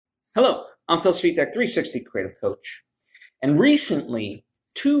Hello, I'm Phil Svitek, 360 Creative Coach. And recently,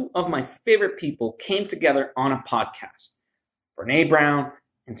 two of my favorite people came together on a podcast, Brene Brown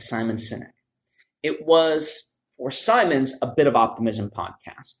and Simon Sinek. It was, for Simon's, a Bit of Optimism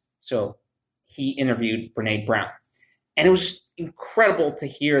podcast. So he interviewed Brene Brown. And it was just incredible to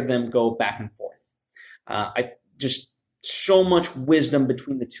hear them go back and forth. I just so much wisdom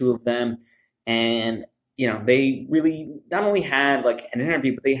between the two of them. And they really not only had like an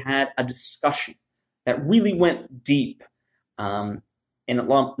interview, but they had a discussion that really went deep in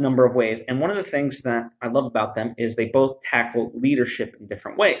a number of ways. And one of the things that I love about them is they both tackle leadership in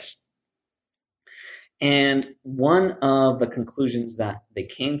different ways. And one of the conclusions that they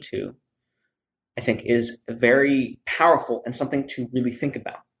came to, I think, is very powerful and something to really think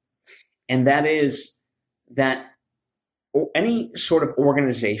about. And that is that any sort of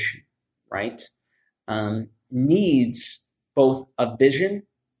organization, right, needs both a vision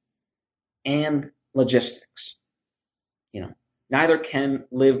and logistics. Neither can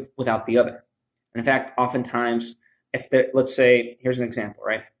live without the other. And in fact, oftentimes, let's say, here's an example,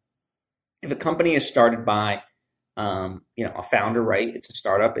 right? If a company is started by, a founder, right? It's a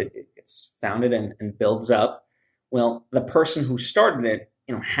startup. It gets founded and builds up. Well, the person who started it,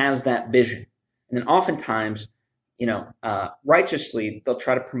 has that vision. And then oftentimes, righteously, they'll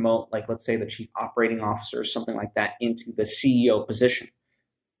try to promote, like, let's say the chief operating officer or something like that into the CEO position.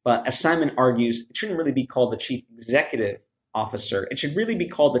 But as Simon argues, it shouldn't really be called the chief executive officer. It should really be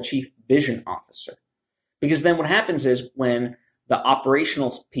called the chief vision officer. Because then what happens is when the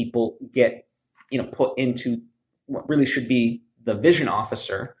operational people get, put into what really should be the vision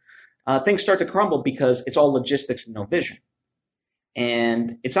officer, things start to crumble because it's all logistics and no vision.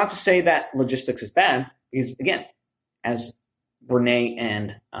 And it's not to say that logistics is bad, because again, as Brene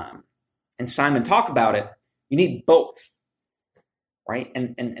and Simon talk about it, you need both, right?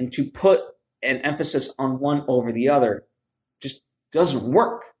 And to put an emphasis on one over the other just doesn't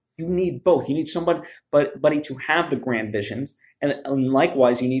work. You need both. You need somebody to have the grand visions, and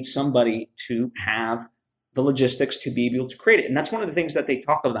likewise, you need somebody to have the logistics to be able to create it. And that's one of the things that they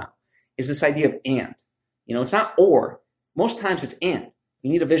talk about is this idea of and. It's not or. Most times it's and.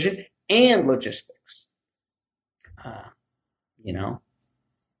 You need a vision and logistics.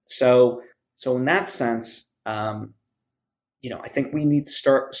 So in that sense, I think we need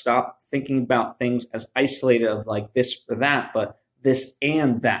to stop thinking about things as isolated of like this or that, but this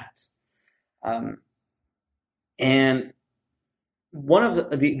and that. And one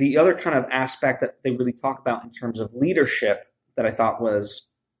of the other kind of aspect that they really talk about in terms of leadership that I thought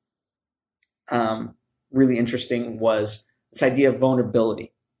was really interesting was this idea of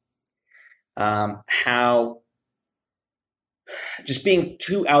vulnerability. How just being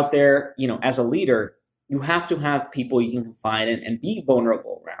too out there, as a leader, you have to have people you can confide in and be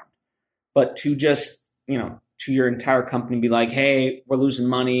vulnerable around. But to just, to your entire company be like, hey, we're losing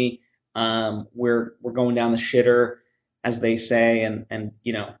money, we're going down the shitter, as they say, and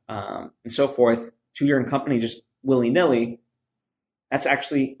so forth, to your company just willy-nilly, that's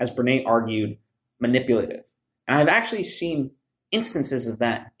actually, as Brene argued, manipulative. And I've actually seen instances of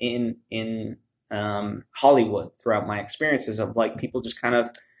that in Hollywood throughout my experiences of like people just kind of,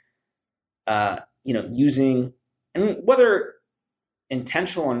 using, and whether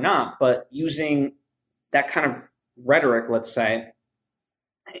intentional or not, but using that kind of rhetoric, let's say,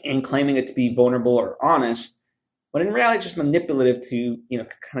 and claiming it to be vulnerable or honest, but in reality, just manipulative to,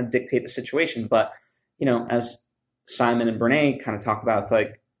 kind of dictate the situation. But, as Simon and Brene kind of talk about, it's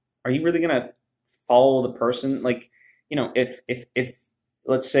like, are you really going to follow the person? Like, if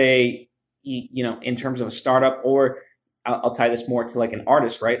let's say, in terms of a startup, or I'll tie this more to like an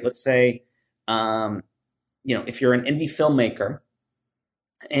artist, right? Let's say, if you're an indie filmmaker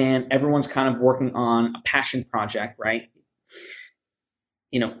and everyone's kind of working on a passion project, right?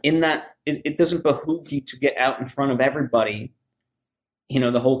 In that, it doesn't behoove you to get out in front of everybody,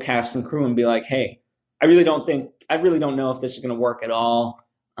 the whole cast and crew, and be like, hey, I really don't know if this is going to work at all,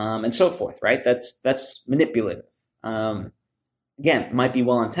 and so forth, right? That's manipulative. Again, might be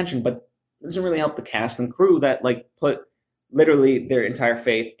well-intentioned, but it doesn't really help the cast and crew that like put literally their entire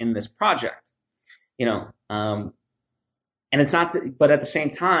faith in this project, and it's not, but at the same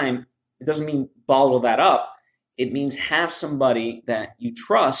time, it doesn't mean bottle that up. It means have somebody that you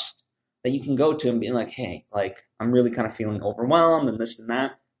trust that you can go to and be like, hey, like, I'm really kind of feeling overwhelmed and this and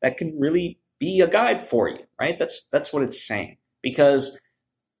that. That can really be a guide for you, right? That's what it's saying. Because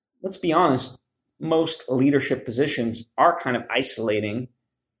let's be honest, most leadership positions are kind of isolating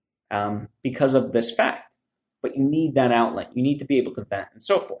because of this fact. But you need that outlet. You need to be able to vent and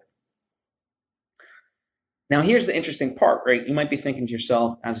so forth. Now, here's the interesting part, right? You might be thinking to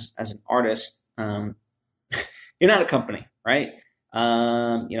yourself as an artist, you're not a company, right?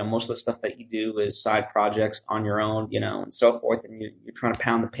 Most of the stuff that you do is side projects on your own, and so forth. And you're trying to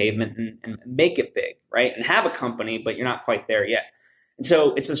pound the pavement and make it big, right? And have a company, but you're not quite there yet. And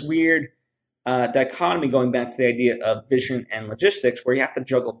so it's this weird dichotomy going back to the idea of vision and logistics where you have to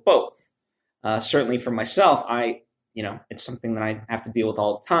juggle both. Certainly for myself, it's something that I have to deal with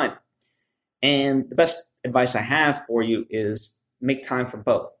all the time. And the best advice I have for you is make time for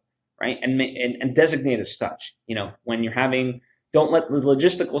both, right? And designate as such. When you're don't let the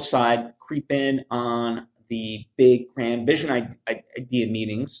logistical side creep in on the big grand vision idea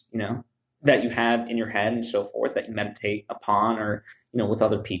meetings, that you have in your head and so forth, that you meditate upon or, with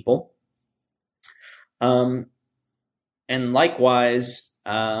other people. And likewise,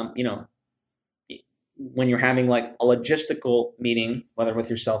 when you're having like a logistical meeting, whether with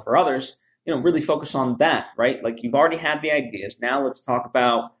yourself or others, really focus on that, right? Like you've already had the ideas. Now let's talk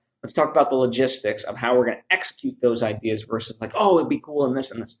about the logistics of how we're going to execute those ideas versus like, oh, it'd be cool and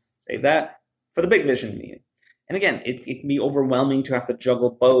this and this. Save that for the big vision meeting. And again, it can be overwhelming to have to juggle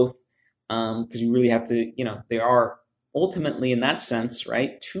both because you really have to, they are ultimately in that sense,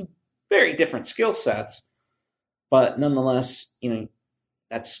 right? Two very different skill sets, but nonetheless,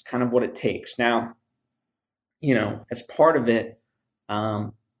 that's kind of what it takes. Now, as part of it,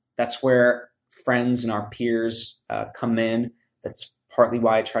 that's where friends and our peers come in. That's partly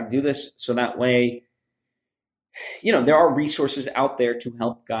why I try to do this. So that way, there are resources out there to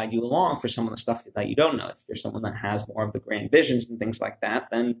help guide you along for some of the stuff that you don't know. If you're someone that has more of the grand visions and things like that,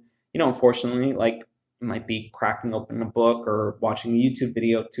 then, unfortunately, like it might be cracking open a book or watching a YouTube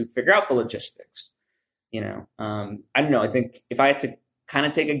video to figure out the logistics. I don't know. I think if I had to kind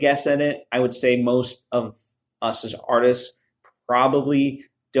of take a guess at it, I would say most of us as artists probably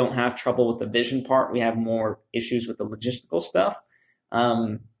don't have trouble with the vision part. We have more issues with the logistical stuff.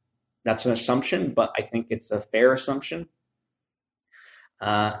 That's an assumption, but I think it's a fair assumption.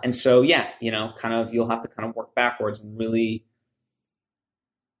 And so, you'll have to kind of work backwards and really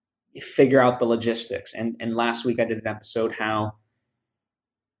figure out the logistics. And last week I did an episode how,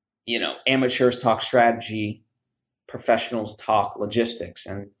 amateurs talk strategy, professionals talk logistics.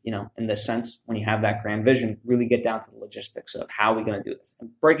 And, in this sense, when you have that grand vision, really get down to the logistics of how we're going to do this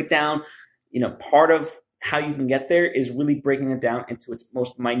and break it down. Part of how you can get there is really breaking it down into its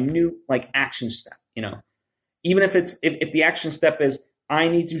most minute, like action step, even if if the action step is, I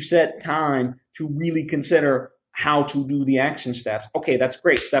need to set time to really consider how to do the action steps. Okay, that's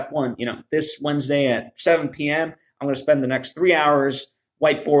great. Step one, this Wednesday at 7 p.m., I'm going to spend the next 3 hours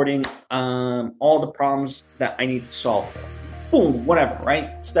whiteboarding all the problems that I need to solve for. Boom, whatever,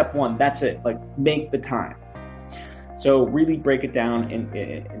 right? Step one, that's it. Like make the time. So really break it down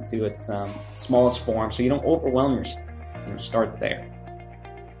into its smallest form so you don't overwhelm yourself. Start there.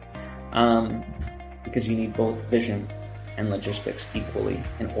 Because you need both vision and logistics equally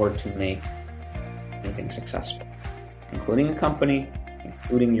in order to make anything successful, including a company,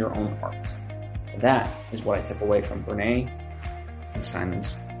 including your own art. And that is what I took away from Brene and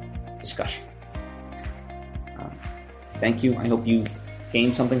Simon's discussion. Thank you. I hope you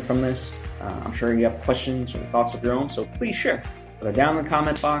gained something from this. I'm sure you have questions or thoughts of your own, so please share. Whether down in the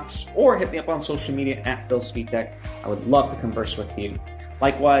comment box or hit me up on social media at Phil Svitek. I would love to converse with you.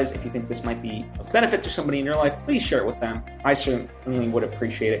 Likewise, if you think this might be of benefit to somebody in your life, please share it with them. I certainly would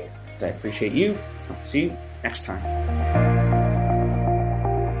appreciate it, because I appreciate you. I'll see you next time.